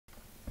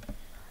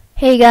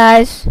Hey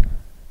guys,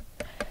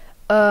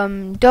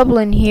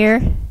 Dublin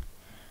here.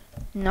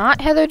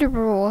 Not Heather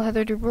DeBrule.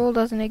 Heather DeBrule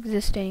doesn't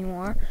exist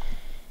anymore.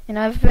 And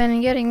I've been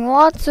getting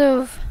lots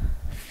of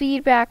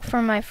feedback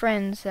from my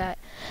friends that,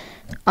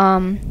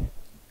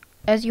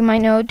 as you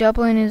might know,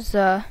 Dublin is,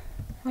 why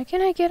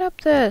can't I get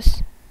up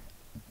this?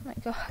 Oh my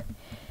god.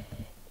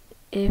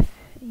 If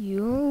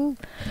you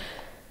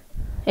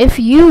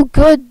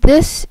good,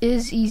 this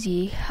is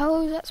easy.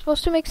 How is that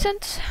supposed to make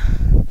sense?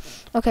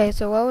 Okay,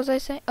 so what was I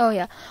saying? Oh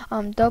yeah,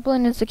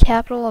 Dublin is the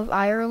capital of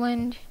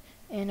Ireland,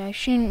 and I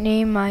shouldn't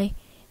name my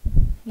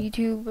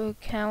YouTube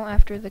account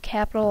after the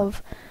capital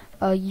of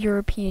a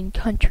European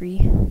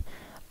country.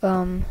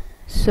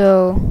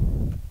 So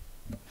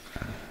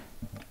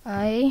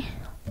I'm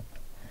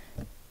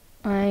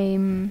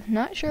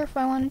not sure if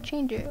I want to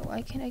change it.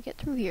 Why can't I get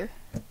through here?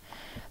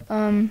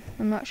 I'm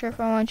not sure if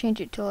I want to change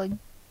it till I'm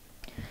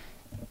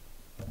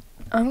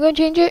gonna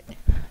change it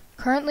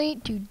currently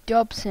to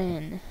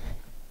Dubson.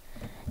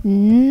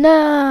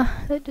 Nah,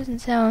 that doesn't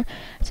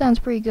sounds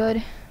pretty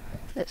good.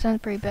 That sounds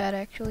pretty bad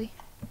actually.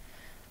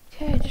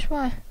 Okay, just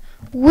wanna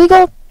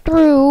wiggle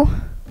through.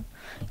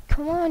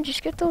 Come on,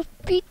 just get those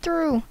feet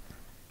through.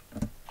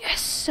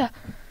 Yes!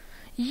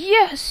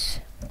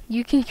 Yes!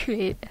 You can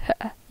create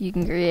a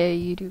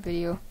YouTube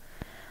video.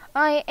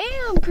 I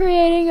am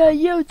creating a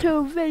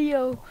YouTube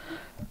video.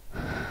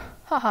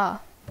 Haha.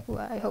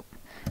 I hope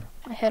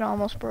my head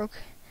almost broke.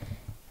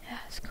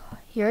 Yes,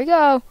 here we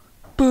go.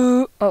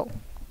 Boo! Oh,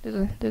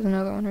 there's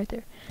another one right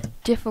there.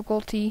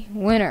 Difficulty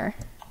winner.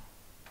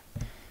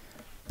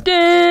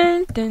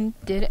 Dun dun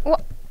did it.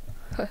 What?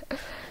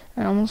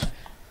 I almost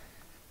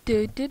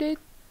did it.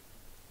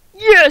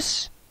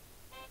 Yes!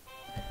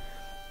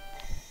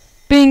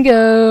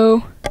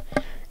 Bingo!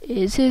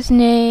 Is his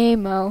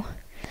name? Oh,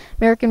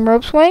 American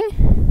Rope Swing.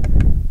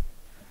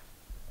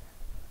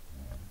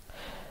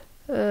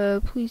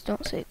 Please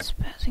don't say it's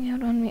passing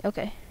out on me.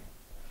 Okay.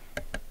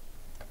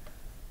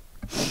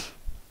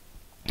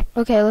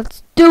 Okay,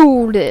 let's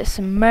do this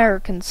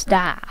American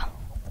style.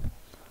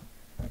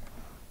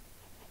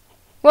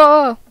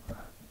 Whoa!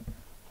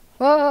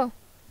 Whoa!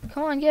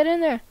 Come on, get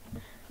in there.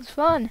 It's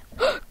fun.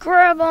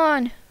 Grab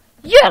on!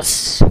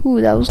 Yes!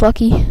 Ooh, that was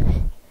lucky.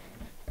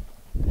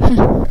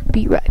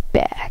 Be right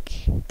back.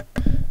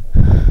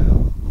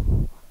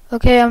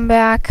 Okay, I'm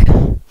back.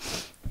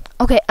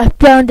 Okay, I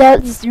found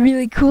out this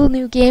really cool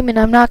new game, and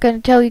I'm not going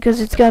to tell you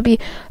because it's going to be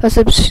a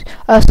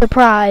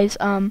surprise.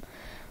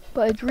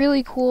 But it's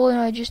really cool, and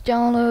I just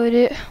downloaded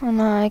it on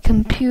my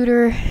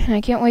computer, and I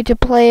can't wait to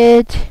play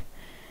it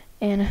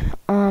and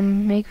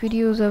make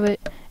videos of it,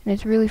 and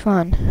it's really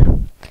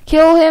fun.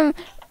 Kill him.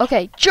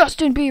 Okay,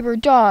 Justin Bieber,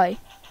 die.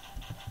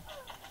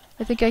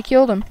 I think I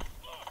killed him.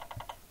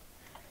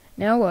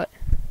 Now what?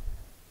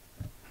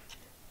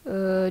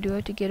 Do I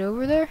have to get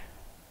over there?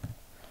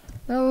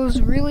 That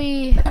was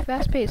really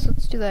fast-paced.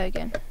 Let's do that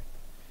again.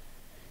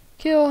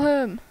 Kill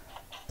him.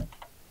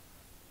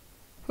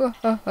 Ha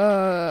ha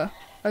ha.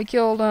 I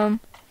killed him.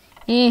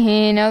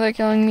 Now they're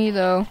killing me,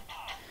 though.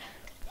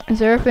 Is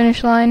there a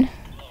finish line?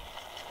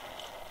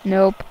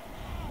 Nope.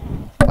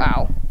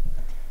 Wow.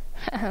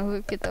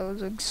 Look at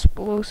those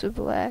explosive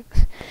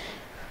lags.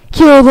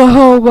 Kill the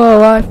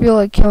hobo! I feel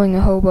like killing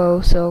a hobo,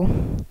 so...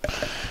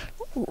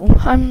 Ooh,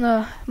 I'm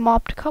the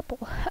mobbed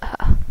couple.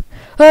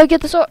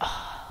 Get the sword!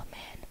 Oh,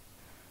 man.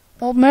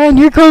 Old man,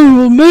 you're coming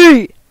with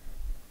me!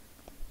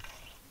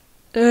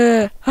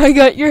 I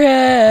got your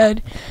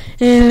head!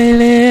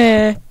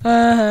 Oh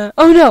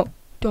no!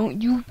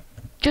 Don't you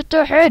get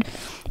the head!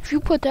 If you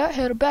put that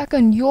head back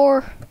on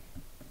your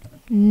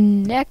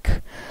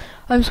neck,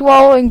 I'm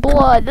swallowing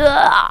blood.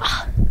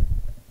 Ugh.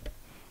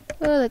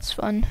 Oh, that's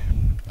fun.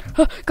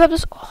 Grab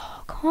this.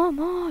 Oh, come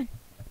on,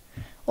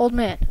 old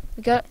man.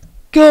 We got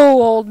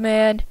go, old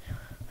man.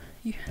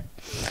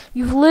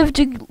 You've lived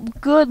a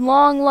good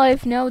long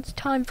life. Now it's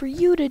time for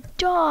you to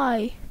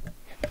die.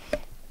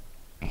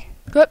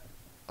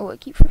 Oh, I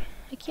can't.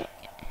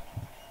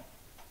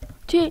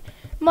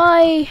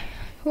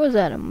 What was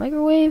that, a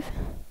microwave?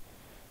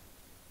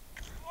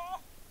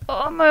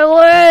 Oh, my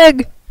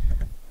leg!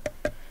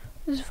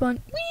 This is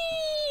fun.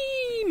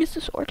 Whee! Missed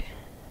the sword.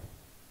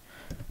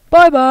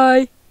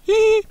 Bye-bye.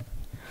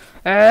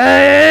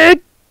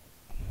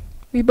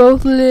 We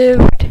both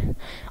lived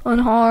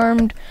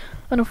unharmed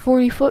on a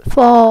 40-foot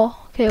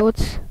fall. Okay,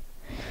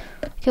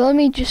 let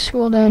me just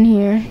scroll down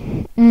here.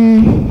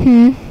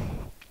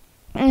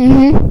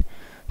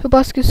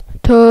 Tobuscus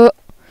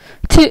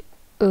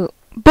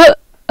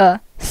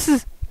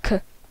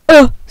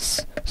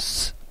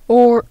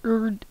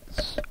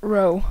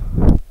row.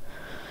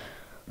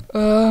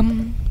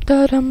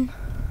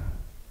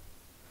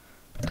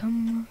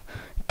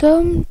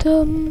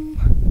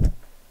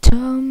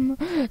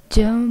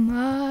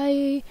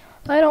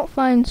 I don't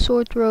find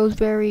sword throws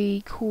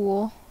very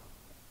cool.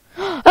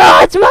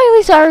 Ah, it's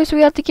Miley Cyrus.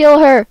 We have to kill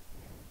her.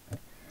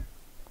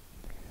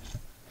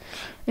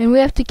 And we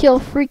have to kill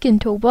freaking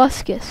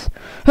Tobuscus.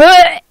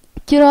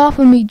 Get off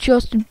of me,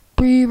 Justin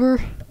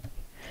Bieber.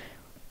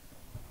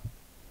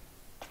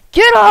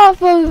 Get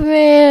off of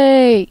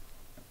me!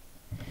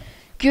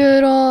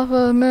 Get off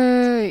of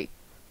me!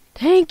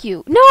 Thank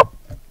you. Nope!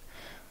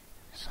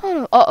 Son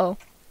of... Uh-oh.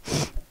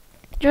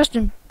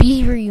 Justin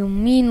Bieber, you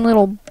mean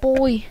little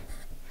boy.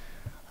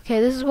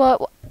 Okay, this is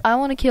what... I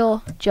want to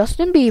kill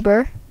Justin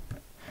Bieber.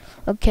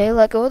 Okay,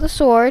 let go of the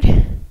sword.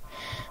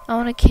 I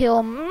want to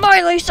kill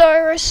Miley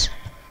Cyrus.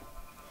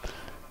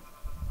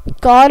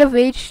 God of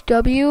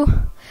HW.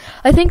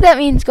 I think that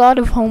means God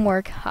of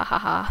Homework. Ha ha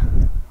ha.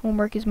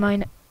 Homework is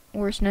my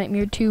worst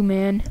nightmare too,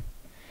 man.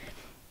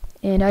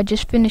 And I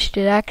just finished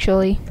it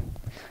actually.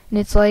 And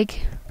it's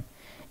like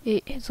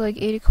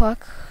 8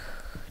 o'clock.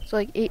 It's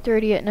like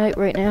 8:30 at night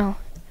right now.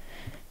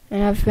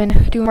 And I've been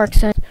doing work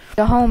since I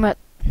got home at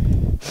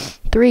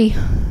 3.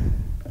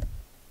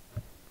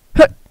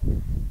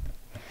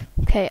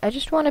 Okay, I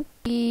just want to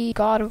be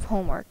God of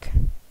Homework.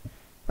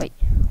 Wait,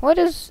 what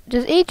does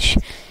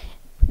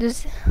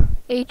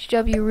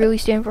HW really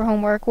stand for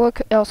homework?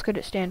 What else could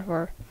it stand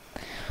for?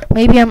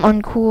 Maybe I'm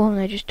uncool and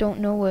I just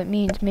don't know what it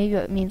means. Maybe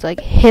it means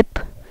like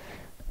hippy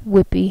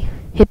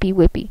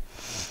whippy.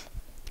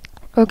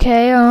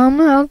 Okay,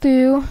 I'll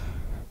do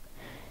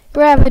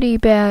gravity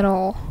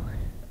battle.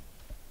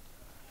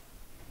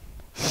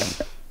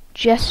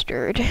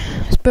 Gestured.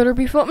 This better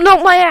be fun.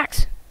 No, my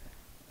axe!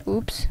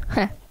 Oops.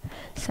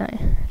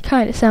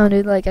 Kind of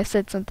sounded like I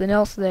said something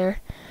else there.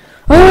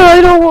 Oh,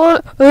 I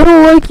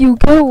don't like you.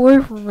 Get away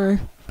from me.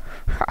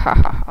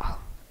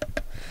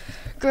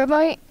 Grab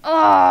my...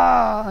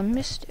 Oh, I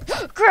missed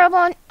it. Grab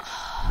on...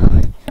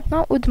 Oh,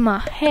 not with my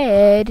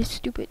head,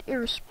 stupid,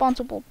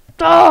 irresponsible...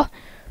 Ah!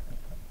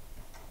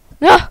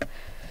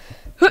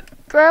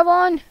 Grab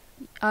on.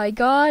 I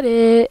got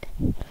it.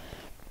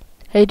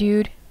 Hey,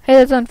 dude. Hey,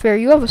 that's unfair.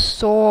 You have a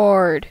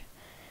sword.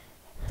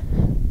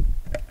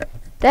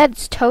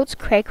 That's totes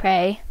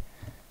cray-cray.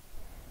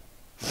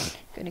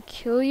 Gonna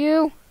kill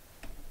you.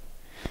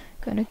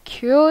 Gonna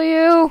kill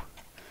you.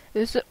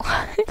 Is it...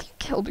 You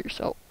killed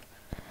yourself.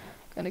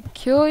 Gonna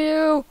kill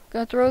you.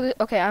 Gonna throw this...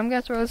 Okay, I'm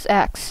gonna throw this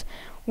axe.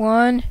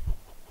 1,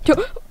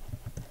 2...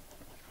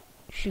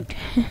 Shoot.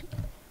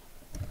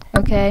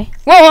 Okay.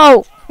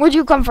 Whoa! Where'd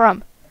you come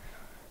from?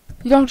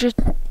 You don't just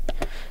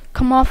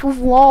come off of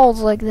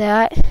walls like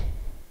that.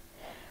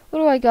 What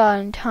do I got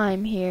in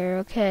time here?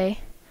 Okay.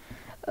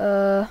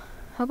 How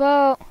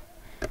about...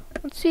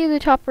 Let's see the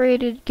top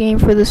rated game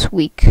for this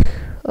week.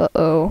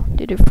 Uh-oh.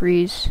 Did it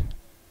freeze?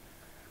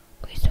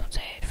 Please don't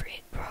say it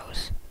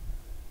froze.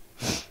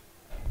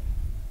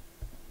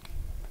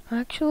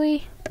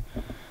 Actually,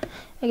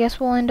 I guess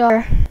we'll end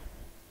our...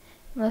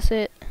 Unless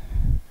it...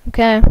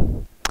 Okay.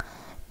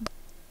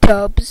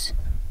 Dubs.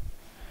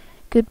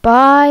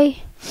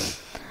 Goodbye.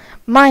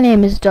 My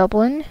name is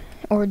Dublin,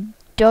 or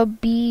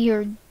Dubby,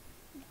 or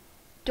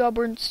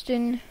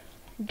Dubbernston,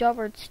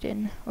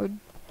 or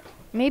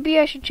maybe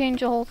I should change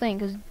the whole thing,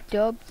 because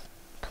dub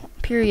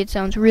period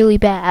sounds really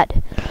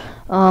bad.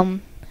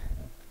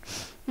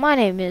 My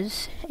name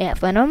is Ant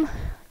Venom,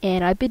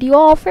 and I bid you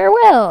all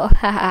farewell.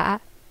 Haha.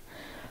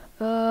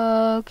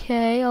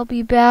 Okay, I'll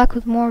be back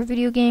with more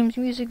video games,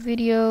 music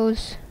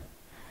videos,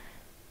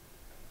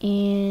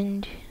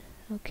 and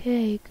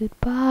okay,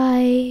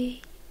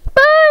 goodbye.